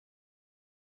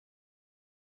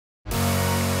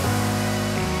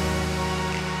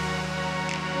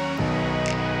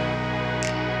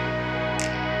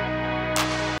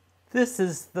This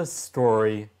is the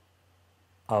story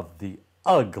of the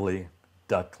ugly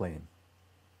duckling.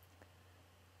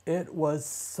 It was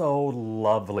so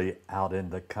lovely out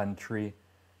in the country.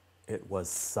 It was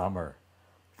summer.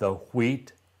 The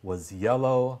wheat was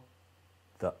yellow,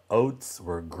 the oats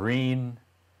were green,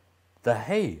 the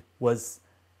hay was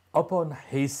up on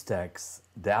haystacks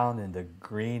down in the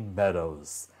green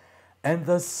meadows, and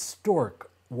the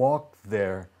stork walked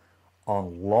there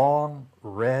on long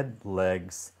red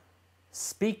legs,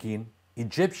 speaking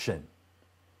Egyptian,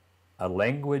 a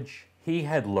language he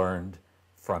had learned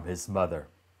from his mother.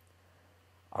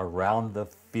 Around the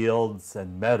fields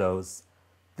and meadows,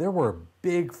 there were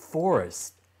big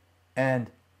forests,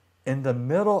 and in the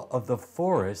middle of the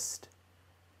forest,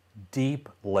 deep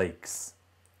lakes.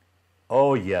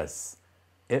 Oh yes,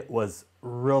 it was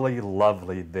really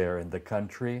lovely there in the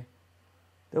country.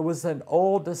 There was an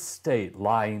old estate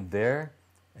lying there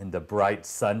in the bright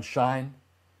sunshine.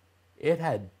 It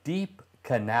had deep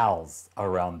canals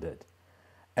around it,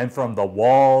 and from the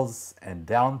walls and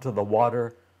down to the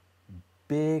water,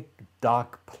 big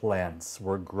dock plants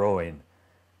were growing,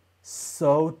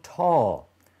 so tall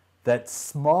that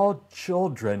small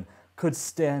children could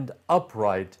stand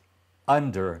upright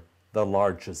under the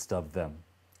largest of them.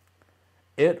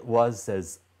 It was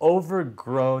as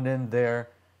overgrown in there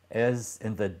as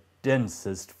in the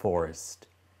densest forest.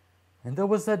 And there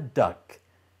was a duck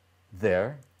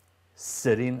there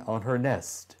sitting on her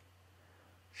nest.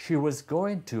 She was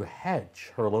going to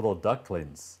hatch her little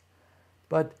ducklings,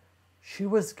 but she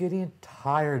was getting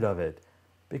tired of it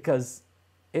because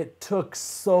it took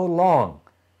so long,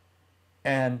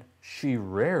 and she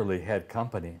rarely had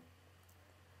company.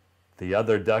 The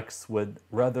other ducks would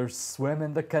rather swim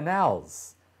in the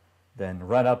canals than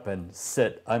run up and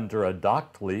sit under a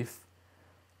dock leaf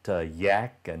to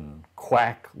yak and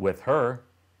quack with her.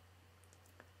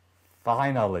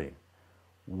 Finally,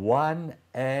 one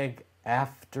egg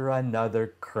after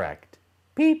another cracked.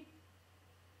 Peep,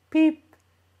 peep,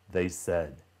 they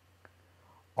said.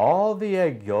 All the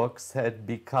egg yolks had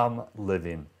become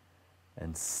living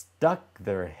and stuck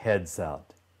their heads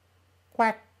out.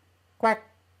 Quack, quack,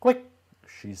 quick,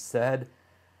 she said,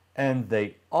 and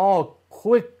they all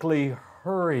quickly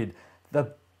hurried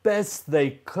the best they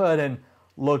could and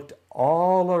looked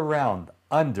all around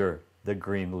under the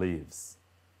green leaves.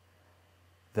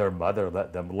 Their mother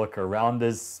let them look around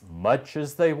as much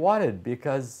as they wanted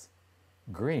because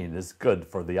green is good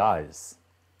for the eyes.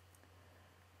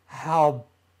 How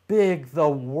big the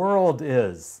world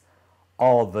is,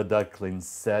 all the ducklings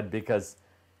said, because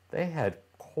they had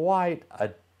quite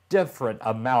a different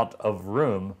amount of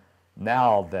room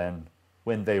now than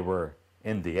when they were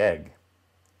in the egg.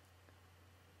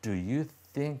 Do you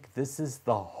think this is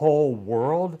the whole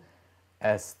world?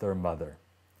 Asked their mother.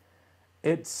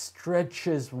 It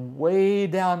stretches way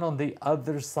down on the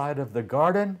other side of the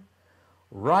garden,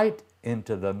 right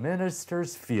into the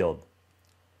minister's field.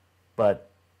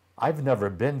 But I've never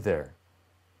been there.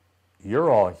 You're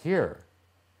all here,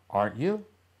 aren't you?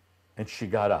 And she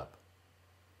got up.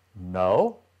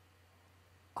 No,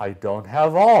 I don't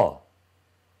have all.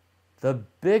 The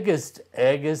biggest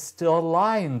egg is still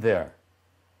lying there.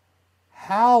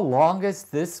 How long is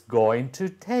this going to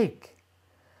take?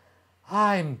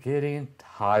 I'm getting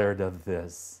tired of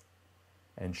this.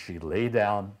 And she lay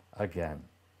down again.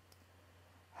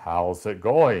 How's it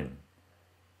going?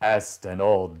 Asked an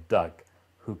old duck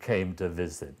who came to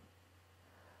visit.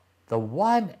 The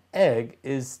one egg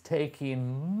is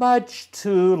taking much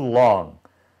too long,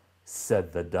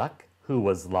 said the duck who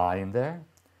was lying there.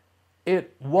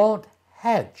 It won't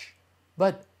hatch,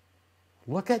 but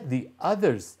look at the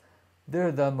others.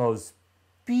 They're the most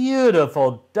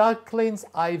beautiful ducklings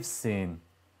I've seen.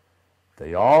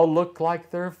 They all look like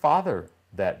their father,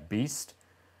 that beast.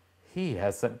 He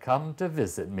hasn't come to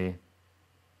visit me.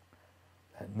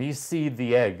 Let me see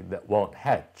the egg that won't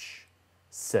hatch,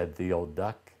 said the old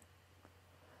duck.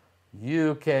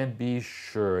 You can be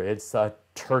sure it's a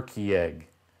turkey egg.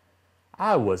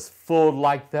 I was fooled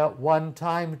like that one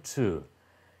time too,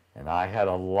 and I had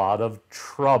a lot of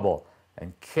trouble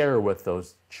and care with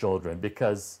those children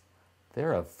because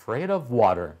they're afraid of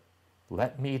water,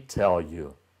 let me tell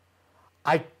you.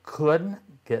 I couldn't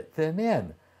get them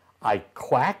in. I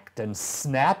quacked and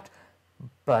snapped,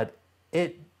 but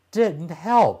it didn't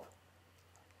help.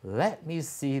 Let me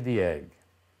see the egg.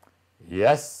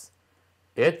 Yes,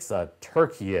 it's a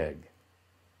turkey egg.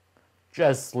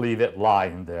 Just leave it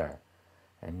lying there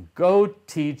and go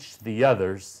teach the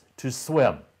others to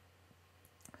swim.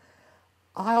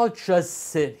 I'll just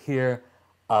sit here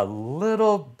a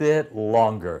little bit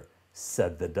longer,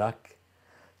 said the duck.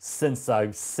 Since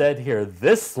I've sat here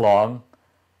this long,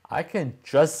 I can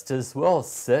just as well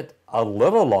sit a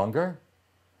little longer."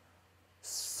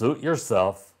 "Suit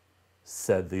yourself,"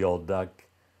 said the old duck,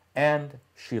 and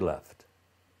she left.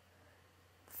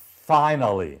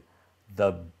 Finally,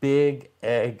 the big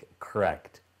egg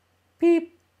cracked.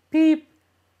 "Peep, peep,"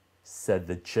 said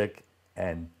the chick,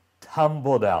 and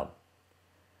tumbled out.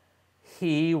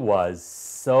 He was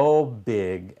so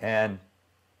big and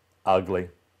ugly.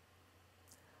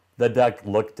 The duck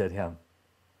looked at him.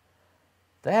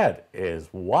 "That is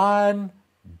one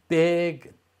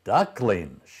big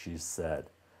duckling," she said.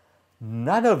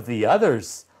 "None of the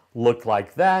others look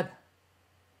like that.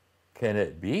 Can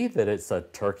it be that it's a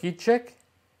turkey chick?"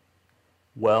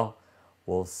 "Well,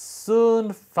 we'll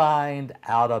soon find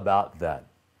out about that.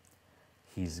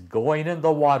 He's going in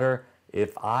the water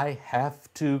if I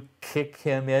have to kick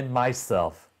him in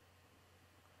myself."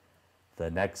 The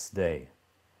next day,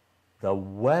 the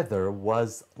weather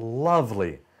was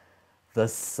lovely. The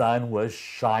sun was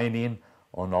shining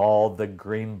on all the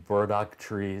green burdock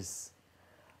trees.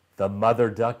 The mother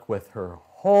duck with her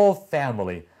whole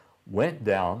family went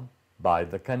down by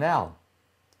the canal.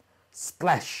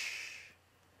 Splash!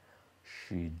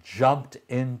 She jumped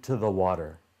into the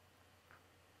water.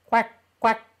 "Quack,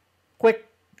 quack, quick,"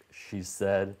 she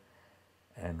said,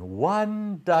 and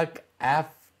one duck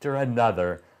after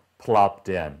another plopped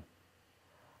in.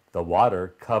 The water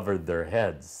covered their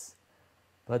heads,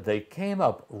 but they came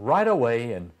up right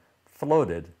away and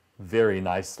floated very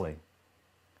nicely.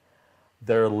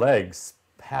 Their legs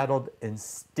paddled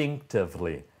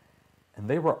instinctively, and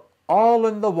they were all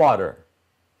in the water.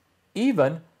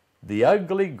 Even the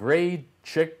ugly gray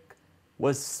chick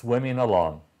was swimming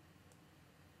along.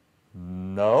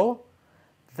 "No,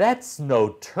 that's no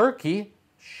turkey,"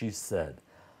 she said.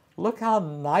 "Look how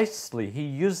nicely he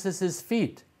uses his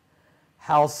feet,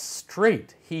 how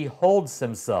straight he holds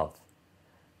himself.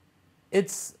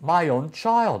 It's my own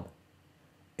child.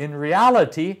 In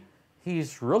reality,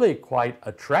 he's really quite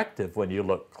attractive when you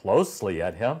look closely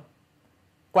at him.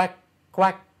 Quack,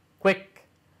 quack, quick,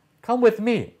 come with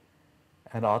me,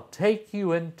 and I'll take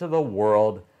you into the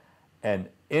world and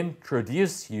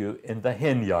introduce you in the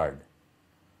hen yard.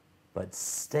 But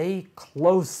stay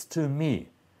close to me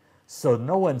so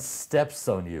no one steps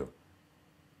on you,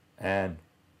 and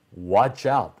watch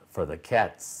out for the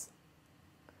cats."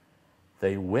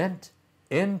 They went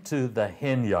into the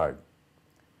hen yard.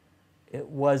 It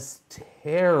was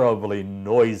terribly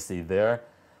noisy there,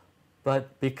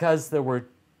 but because there were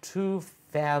two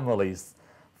families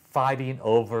fighting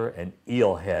over an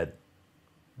eel head.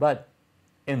 But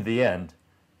in the end,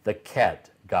 the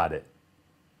cat got it.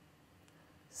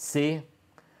 "See,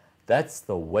 that's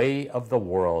the way of the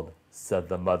world," said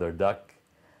the mother duck,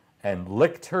 and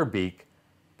licked her beak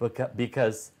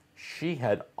because she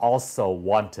had also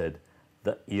wanted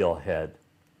the eel head.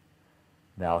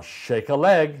 "Now shake a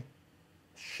leg,"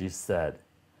 she said.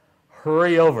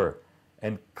 "Hurry over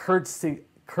and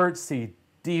curtsy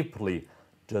deeply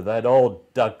to that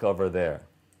old duck over there.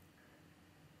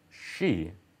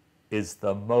 She is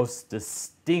the most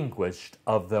distinguished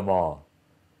of them all.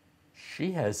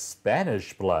 She has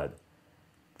Spanish blood.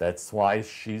 That's why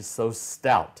she's so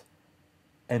stout.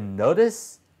 And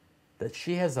notice that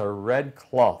she has a red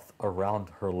cloth around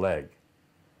her leg.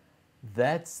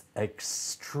 That's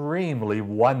extremely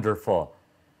wonderful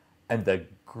and the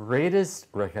greatest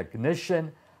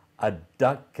recognition a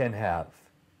duck can have.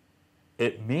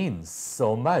 It means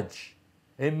so much.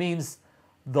 It means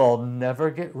they'll never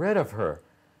get rid of her,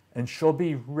 and she'll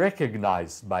be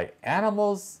recognized by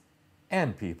animals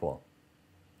and people.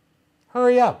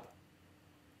 Hurry up,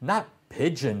 not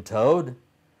pigeon-toed.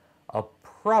 A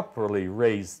properly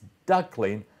raised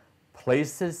duckling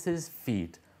places his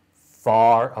feet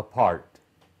far apart,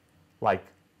 like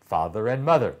father and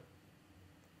mother.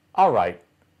 All right,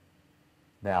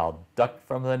 now duck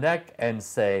from the neck and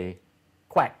say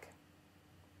quack.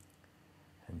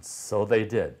 And so they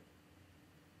did.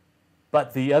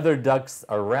 But the other ducks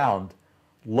around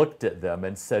looked at them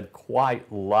and said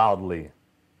quite loudly,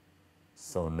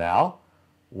 "So now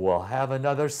we'll have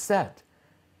another set,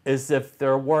 as if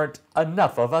there weren't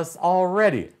enough of us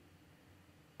already.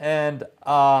 And,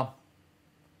 how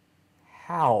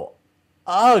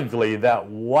ugly that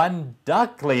one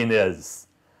duckling is.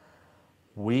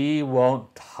 We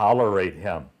won't tolerate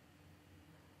him."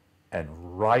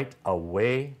 And right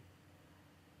away,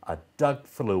 a duck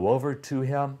flew over to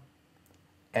him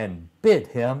and bit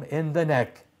him in the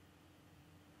neck.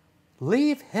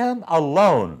 "Leave him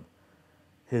alone,"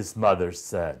 his mother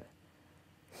said.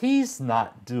 "He's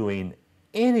not doing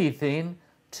anything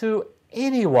to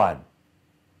anyone."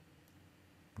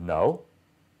 "No,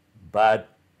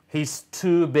 but he's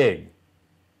too big."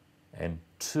 and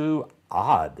too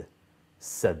odd,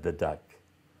 said the duck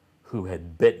who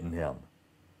had bitten him.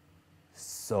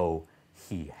 So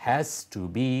he has to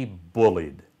be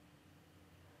bullied.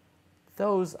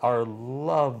 Those are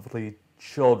lovely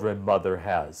children Mother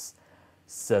has,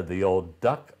 said the old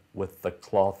duck with the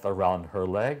cloth around her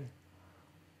leg.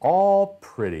 All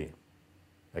pretty,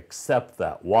 except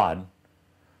that one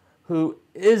who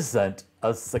isn't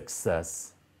a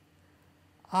success.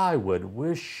 I would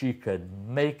wish she could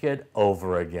make it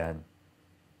over again.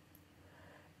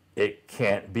 It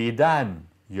can't be done,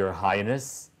 Your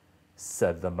Highness,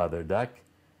 said the mother duck.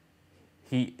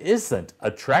 He isn't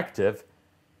attractive,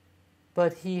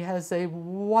 but he has a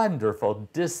wonderful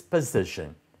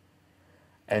disposition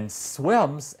and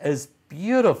swims as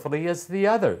beautifully as the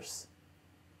others.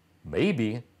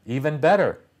 Maybe even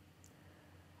better.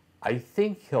 I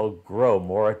think he'll grow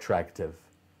more attractive.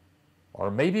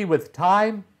 Or maybe with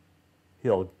time,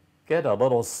 he'll get a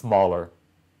little smaller.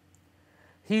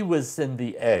 He was in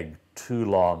the egg too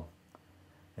long,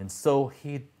 and so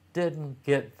he didn't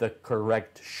get the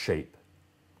correct shape.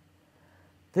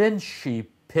 Then she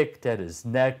picked at his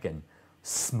neck and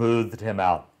smoothed him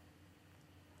out.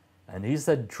 And he's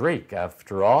a drake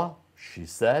after all, she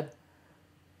said,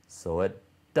 so it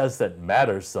doesn't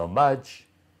matter so much.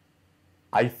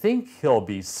 I think he'll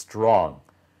be strong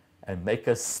and make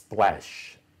a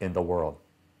splash in the world.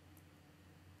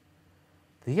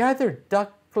 The other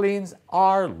ducklings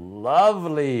are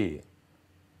lovely,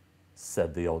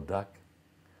 said the old duck.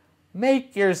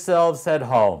 Make yourselves at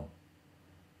home,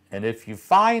 and if you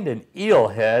find an eel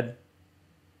head,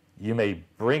 you may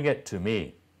bring it to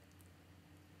me.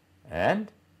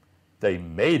 And they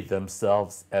made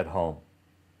themselves at home.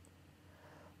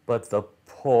 But the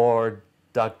poor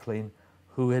duckling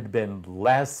who had been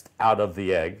last out of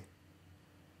the egg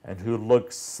and who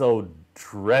looked so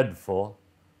dreadful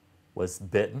was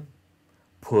bitten,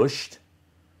 pushed,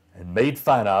 and made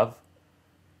fun of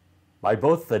by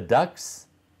both the ducks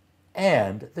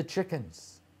and the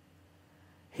chickens.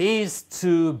 He's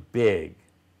too big,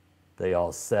 they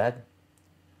all said,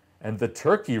 and the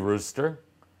turkey rooster,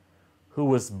 who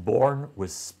was born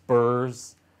with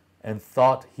spurs and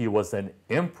thought he was an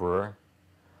emperor,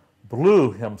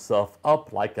 blew himself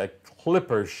up like a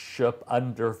clipper ship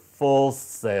under full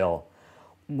sail,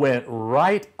 went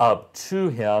right up to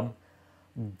him,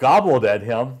 gobbled at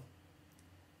him,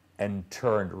 and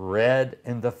turned red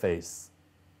in the face.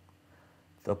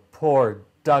 The poor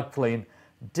duckling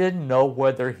didn't know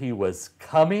whether he was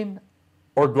coming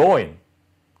or going,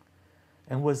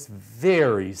 and was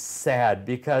very sad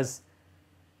because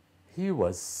he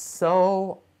was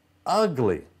so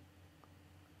ugly.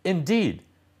 Indeed,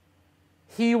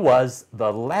 he was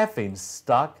the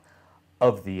laughingstock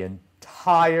of the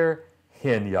entire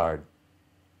hen yard.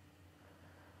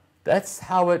 That's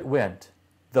how it went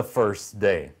the first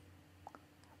day.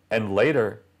 And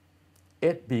later,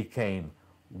 it became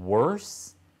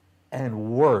worse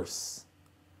and worse.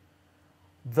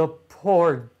 The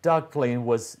poor duckling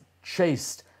was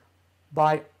chased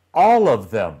by all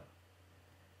of them.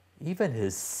 Even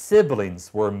his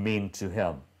siblings were mean to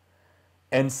him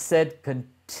and said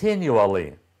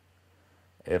continually,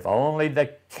 "If only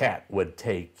the cat would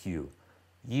take you,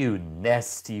 you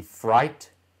nasty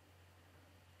fright."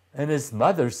 And his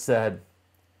mother said,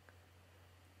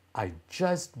 "I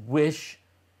just wish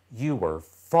you were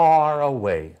far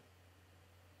away."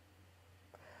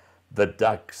 The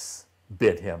ducks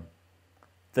bit him,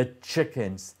 the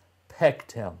chickens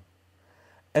pecked him,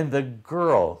 and the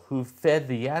girl who fed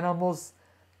the animals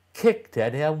kicked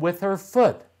at him with her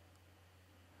foot.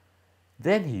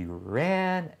 Then he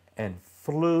ran and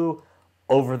flew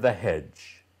over the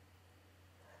hedge.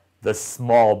 The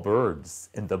small birds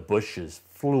in the bushes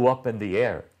flew up in the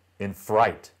air in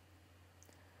fright.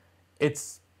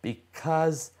 "It's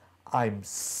because I'm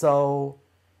so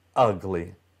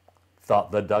ugly,"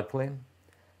 thought the duckling,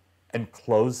 and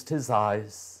closed his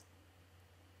eyes.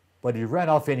 But he ran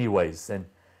off anyways and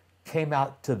came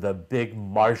out to the big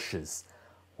marshes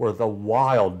where the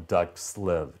wild ducks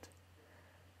lived.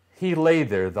 He lay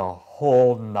there the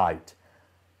whole night,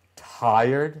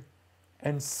 tired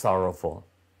and sorrowful.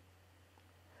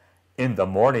 In the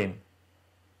morning,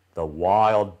 the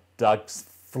wild ducks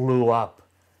flew up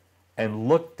and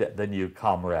looked at the new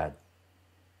comrade.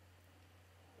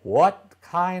 "What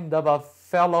kind of a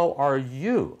fellow are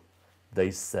you?"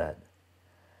 they said.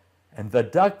 And the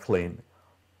duckling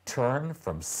turned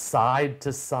from side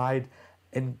to side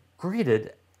and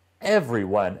greeted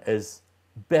everyone as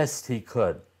best he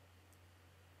could.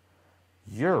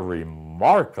 "You're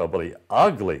remarkably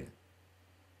ugly,"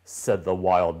 said the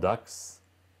wild ducks.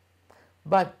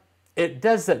 "But it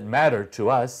doesn't matter to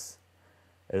us.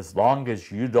 as long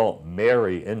as you don't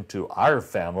marry into our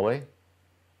family."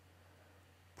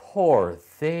 Poor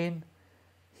thing,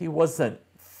 he wasn't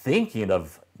thinking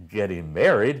of getting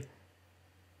married,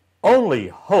 only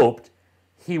hoped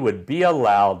he would be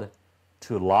allowed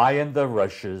to lie in the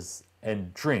rushes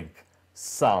and drink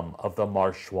some of the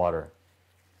marsh water.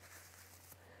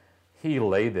 He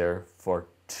lay there for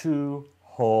 2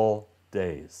 whole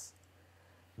days.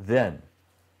 Then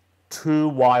 2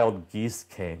 wild geese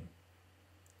came,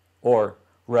 or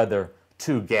rather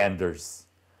 2 ganders,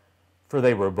 for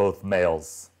they were both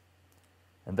males,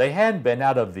 and they hadn't been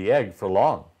out of the egg for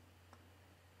long.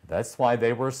 That's why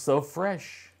they were so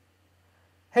fresh.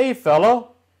 "Hey,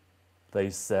 fellow," they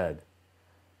said,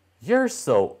 "you're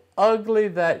so ugly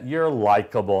that you're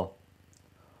likable.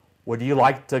 Would you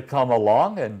like to come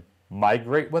along and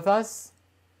migrate with us?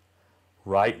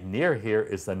 Right near here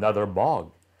is another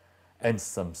bog and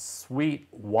some sweet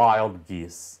wild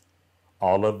geese,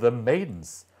 all of them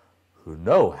maidens who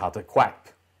know how to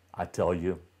quack, I tell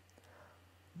you.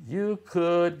 You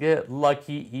could get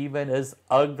lucky even as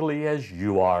ugly as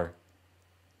you are."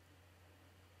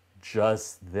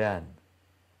 Just then,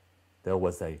 there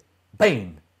was a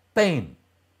bang, bang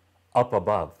up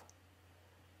above,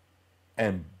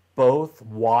 and both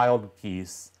wild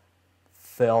geese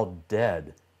fell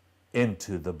dead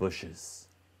into the bushes,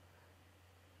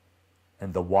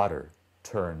 and the water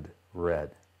turned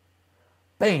red.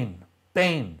 Bang,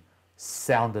 bang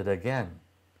sounded again,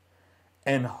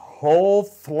 and whole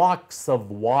flocks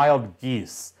of wild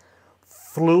geese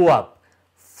flew up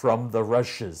from the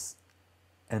rushes,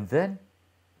 and then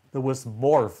there was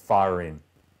more firing.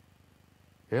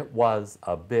 It was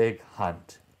a big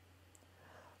hunt.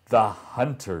 The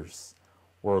hunters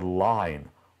were lying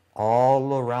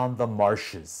all around the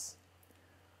marshes.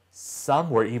 Some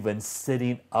were even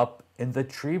sitting up in the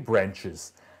tree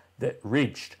branches that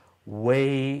reached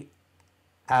way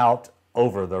out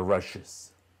over the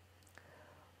rushes.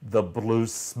 The blue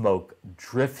smoke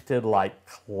drifted like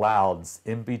clouds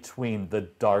in between the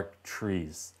dark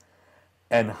trees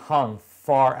and hung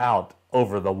far out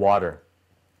over the water.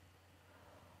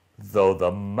 Through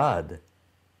the mud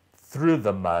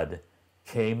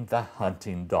came the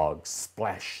hunting dogs,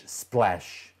 splash,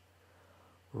 splash.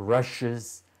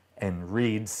 Rushes and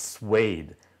reeds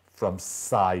swayed from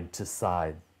side to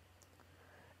side.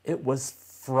 It was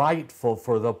frightful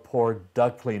for the poor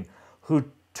duckling,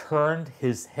 who turned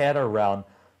his head around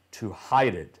to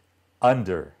hide it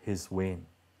under his wing.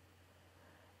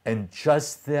 And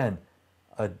just then,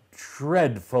 a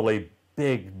dreadfully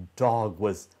big dog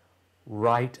was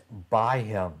right by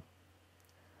him.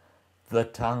 The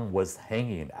tongue was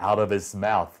hanging out of his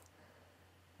mouth,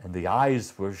 and the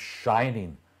eyes were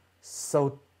shining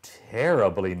so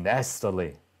terribly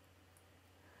nastily.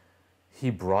 He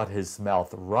brought his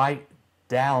mouth right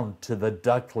down to the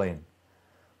duckling,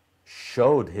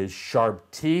 showed his sharp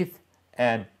teeth,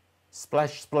 and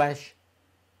splash, splash,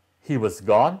 he was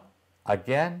gone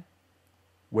again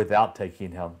without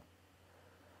taking him.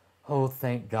 "Oh,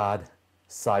 thank God,"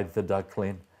 sighed the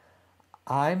duckling.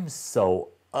 "I'm so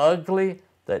ugly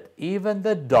that even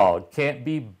the dog can't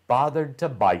be bothered to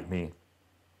bite me."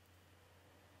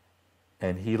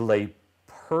 And he lay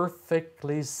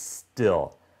perfectly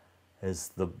still as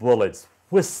the bullets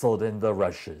whistled in the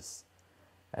rushes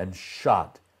and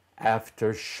shot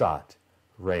after shot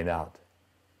rang out.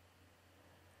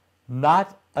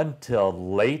 Not until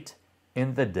late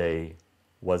in the day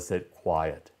was it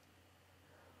quiet.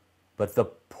 But the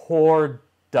poor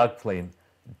duckling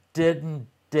didn't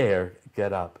dare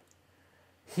get up.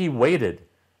 He waited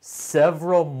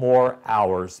several more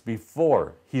hours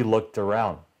before he looked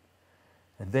around.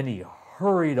 And then he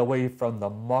hurried away from the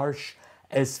marsh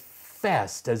as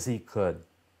fast as he could.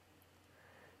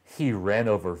 He ran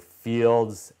over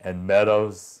fields and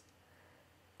meadows.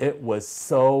 It was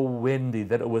so windy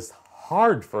that it was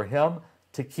hard for him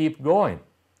to keep going.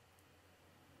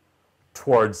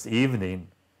 Towards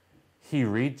evening, he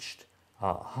reached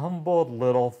a humble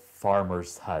little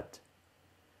farmer's hut.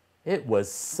 It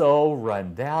was so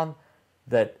run down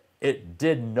that it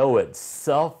didn't know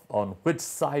itself on which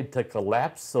side to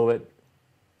collapse, so it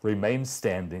remained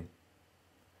standing.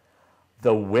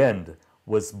 The wind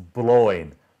was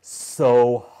blowing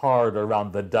so hard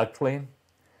around the duckling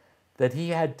that he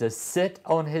had to sit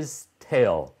on his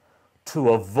tail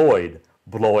to avoid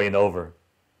blowing over.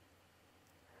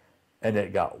 And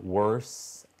it got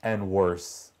worse and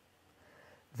worse.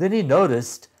 Then he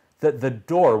noticed that the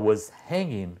door was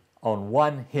hanging on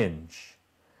one hinge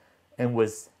and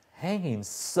was hanging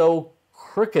so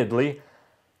crookedly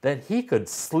that he could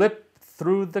slip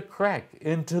through the crack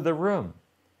into the room.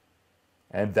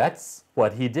 And that's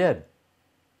what he did.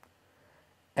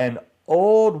 An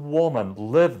old woman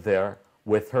lived there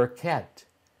with her cat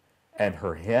and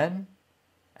her hen,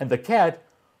 and the cat,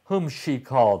 whom she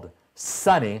called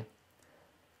Sunny,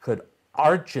 could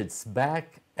arch its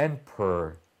back and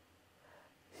purr.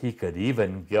 He could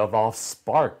even give off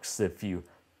sparks if you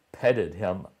petted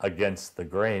him against the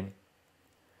grain.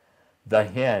 The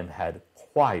hen had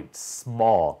quite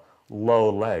small, low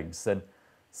legs, and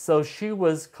so she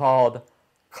was called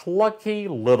Clucky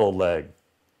Little Leg.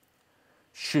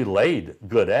 She laid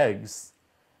good eggs,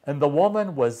 and the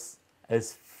woman was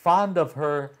as fond of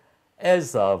her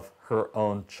as of her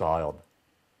own child.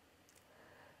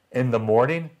 In the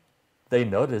morning, they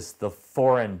noticed the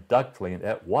foreign duckling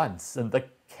at once, and the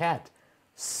cat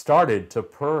started to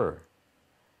purr,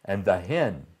 and the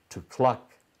hen to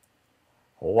cluck.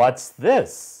 "What's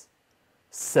this?"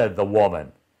 said the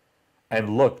woman,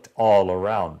 and looked all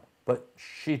around, but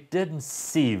she didn't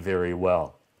see very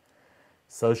well.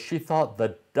 So she thought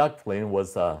the duckling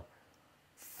was a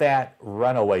fat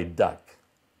runaway duck.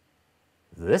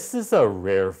 "This is a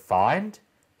rare find,"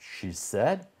 she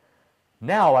said.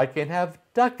 "Now I can have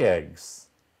duck eggs.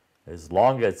 As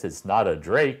long as it's not a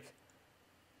drake,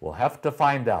 we'll have to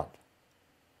find out."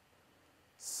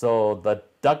 So the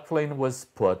duckling was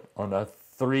put on a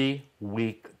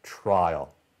 3-week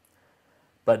trial,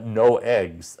 but no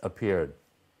eggs appeared.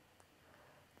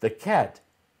 The cat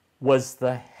was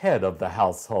the head of the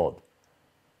household,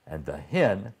 and the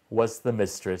hen was the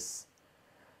mistress.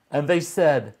 And they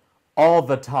said all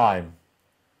the time,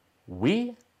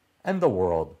 "We and the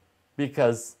world,"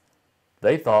 because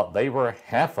they thought they were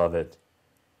half of it,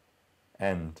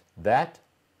 and that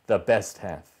the best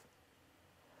half.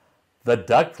 The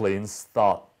ducklings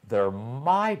thought there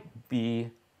might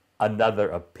be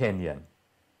another opinion,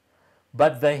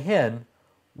 but the hen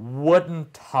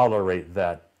wouldn't tolerate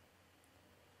that.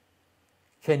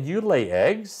 "Can you lay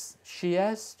eggs?" she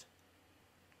asked.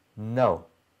 "No."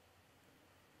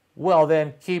 "Well,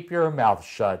 then keep your mouth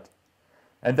shut."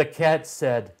 And the cat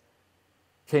said,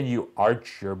 "Can you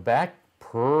arch your back,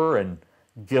 purr, and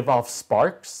give off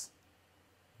sparks?"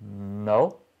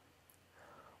 "No."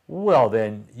 "Well,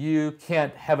 then you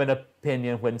can't have an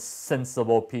opinion when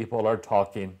sensible people are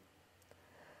talking."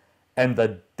 And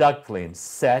the duckling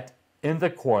sat in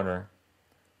the corner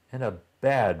in a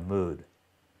bad mood.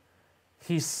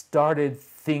 He started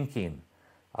thinking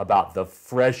about the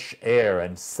fresh air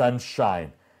and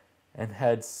sunshine, and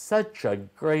had such a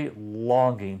great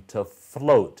longing to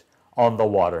float on the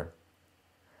water.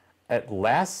 At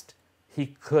last, he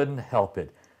couldn't help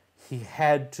it. He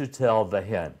had to tell the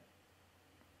hen.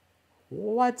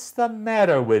 "What's the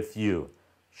matter with you?"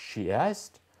 she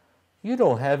asked. "You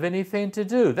don't have anything to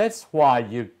do. That's why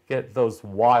you get those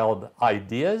wild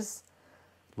ideas.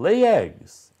 Lay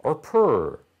eggs or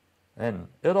purr, and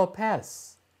it'll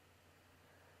pass."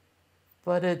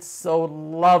 "But it's so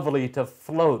lovely to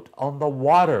float on the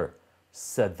water,"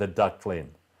 said the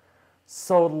duckling.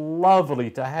 "So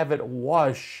lovely to have it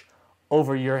wash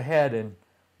over your head and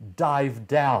dive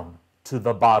down to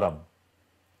the bottom."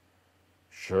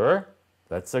 "Sure,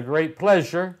 that's a great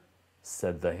pleasure,"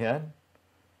 said the hen.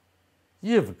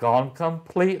 "You've gone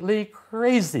completely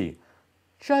crazy.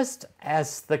 Just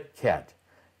ask the cat.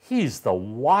 He's the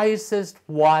wisest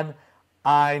one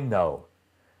I know.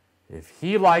 If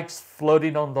he likes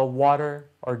floating on the water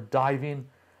or diving,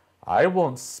 I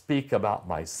won't speak about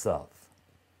myself.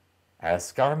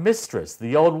 Ask our mistress,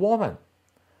 the old woman.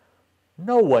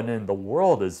 No one in the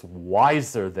world is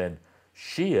wiser than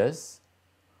she is.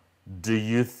 Do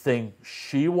you think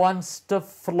she wants to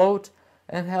float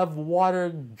and have water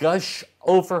gush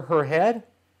over her head?"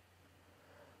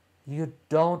 "You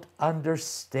don't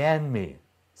understand me,"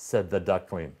 said the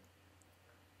duckling.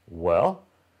 "Well,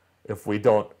 if we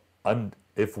don't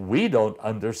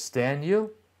understand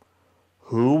you,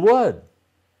 who would?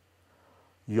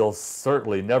 You'll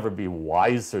certainly never be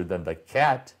wiser than the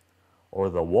cat or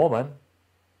the woman,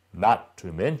 not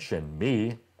to mention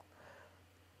me.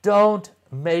 Don't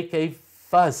make a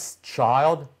fuss,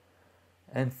 child,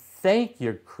 and thank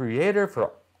your Creator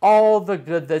for all the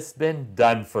good that's been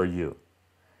done for you.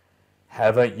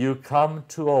 Haven't you come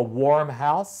to a warm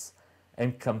house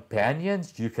and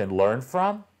companions you can learn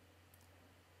from?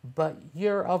 But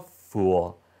you're a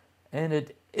fool, and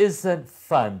it isn't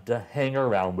fun to hang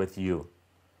around with you.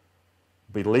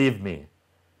 Believe me,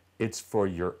 it's for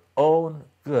your own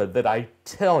good that I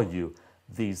tell you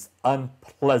these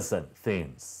unpleasant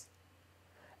things.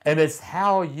 And it's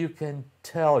how you can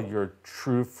tell your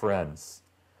true friends.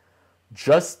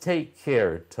 Just take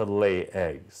care to lay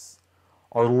eggs,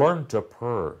 or learn to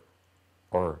purr,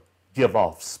 or give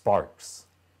off sparks.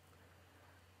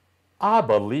 I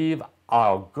believe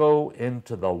I'll go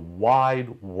into the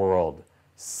wide world,"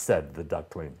 said the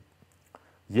duckling.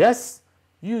 "Yes,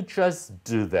 you just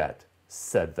do that,"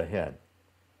 said the hen.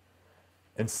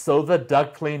 And so the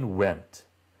duckling went.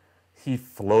 He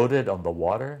floated on the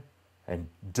water and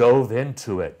dove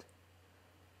into it.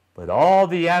 But all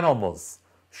the animals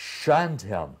shunned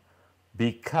him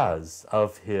because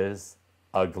of his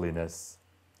ugliness.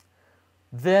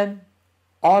 Then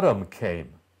autumn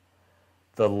came.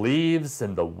 The leaves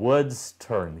in the woods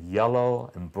turned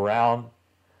yellow and brown.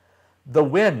 The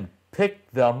wind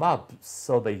picked them up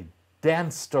so they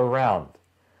danced around,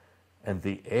 and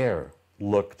the air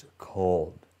looked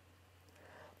cold.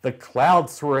 The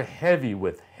clouds were heavy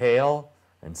with hail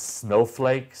and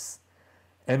snowflakes,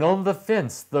 and on the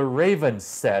fence the raven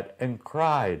sat and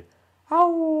cried,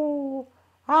 "Ow,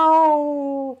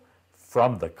 ow,"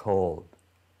 from the cold.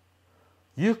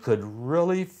 You could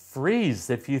really freeze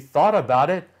if you thought about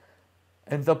it,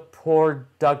 and the poor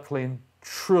duckling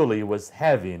truly was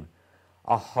having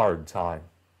a hard time.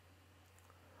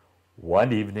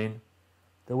 One evening,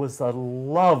 there was a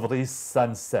lovely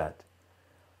sunset.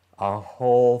 A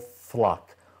whole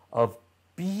flock of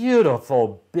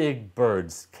beautiful big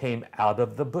birds came out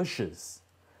of the bushes.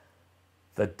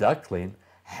 The duckling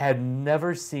had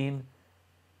never seen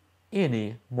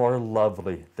any more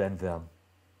lovely than them.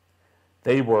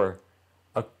 They were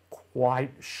a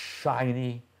quite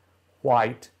shiny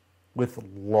white with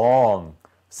long,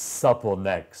 supple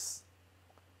necks.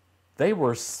 They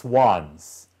were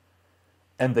swans,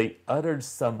 and they uttered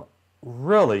some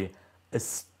really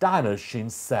astonishing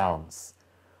sounds,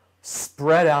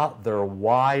 spread out their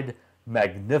wide,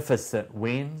 magnificent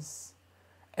wings,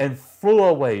 and flew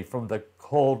away from the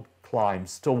cold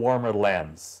climes to warmer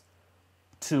lands,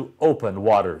 to open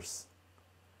waters.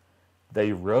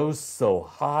 They rose so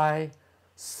high,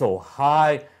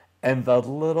 and the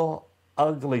little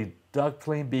ugly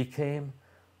duckling became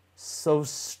so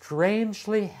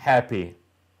strangely happy.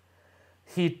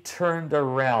 He turned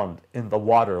around in the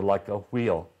water like a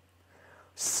wheel,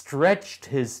 stretched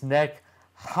his neck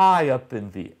high up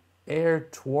in the air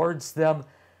towards them,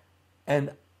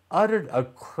 and uttered a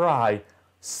cry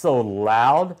so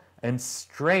loud and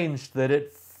strange that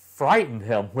it frightened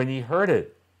him when he heard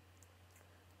it.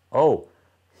 Oh,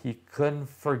 he couldn't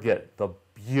forget the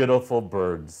beautiful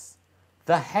birds,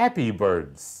 the happy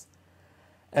birds.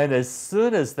 And as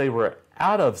soon as they were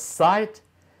out of sight,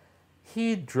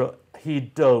 he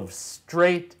dove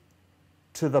straight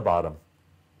to the bottom.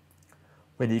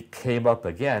 When he came up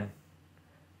again,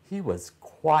 he was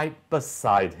quite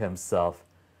beside himself.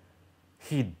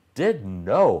 He didn't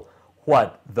know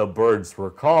what the birds were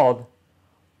called,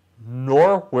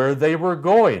 nor where they were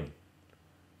going.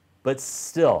 But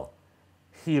still,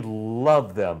 he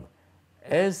loved them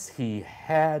as he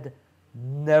had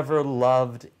never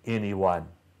loved anyone.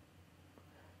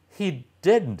 He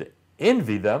didn't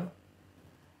envy them.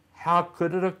 How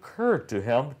could it occur to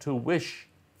him to wish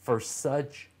for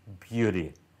such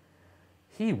beauty?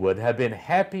 He would have been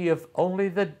happy if only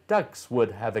the ducks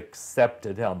would have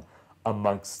accepted him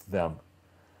amongst them.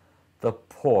 The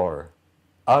poor,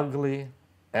 ugly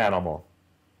animal.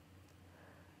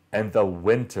 And the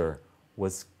winter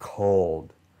was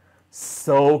cold,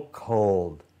 so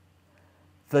cold.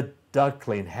 The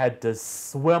duckling had to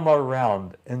swim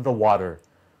around in the water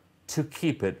to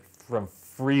keep it from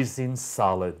freezing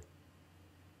solid.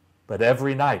 But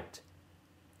every night,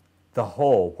 the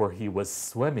hole where he was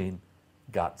swimming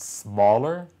got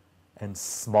smaller and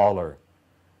smaller.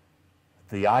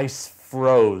 The ice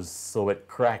froze so it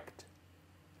cracked.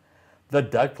 The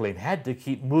duckling had to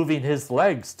keep moving his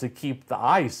legs to keep the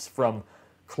ice from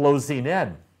closing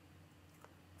in.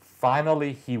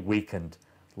 Finally, he weakened,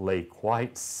 lay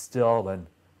quite still, and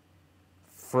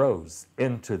froze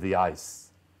into the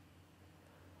ice.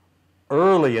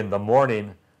 Early in the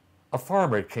morning, a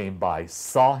farmer came by,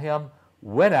 saw him,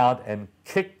 went out and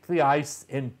kicked the ice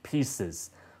in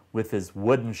pieces with his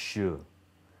wooden shoe,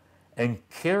 and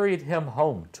carried him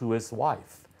home to his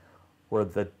wife, where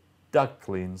the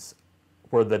duckling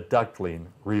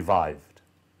revived.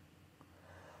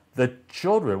 The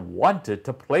children wanted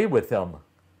to play with him,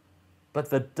 but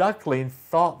the duckling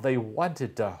thought they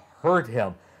wanted to hurt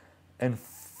him and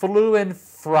flew in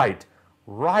fright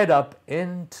right up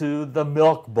into the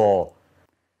milk bowl.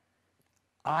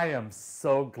 I am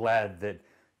so glad that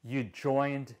you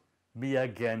joined me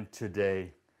again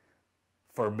today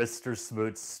for Mr.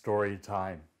 Smoot's story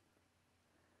time.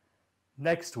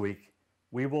 Next week,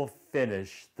 we will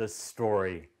finish the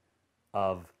story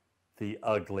of the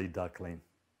ugly duckling.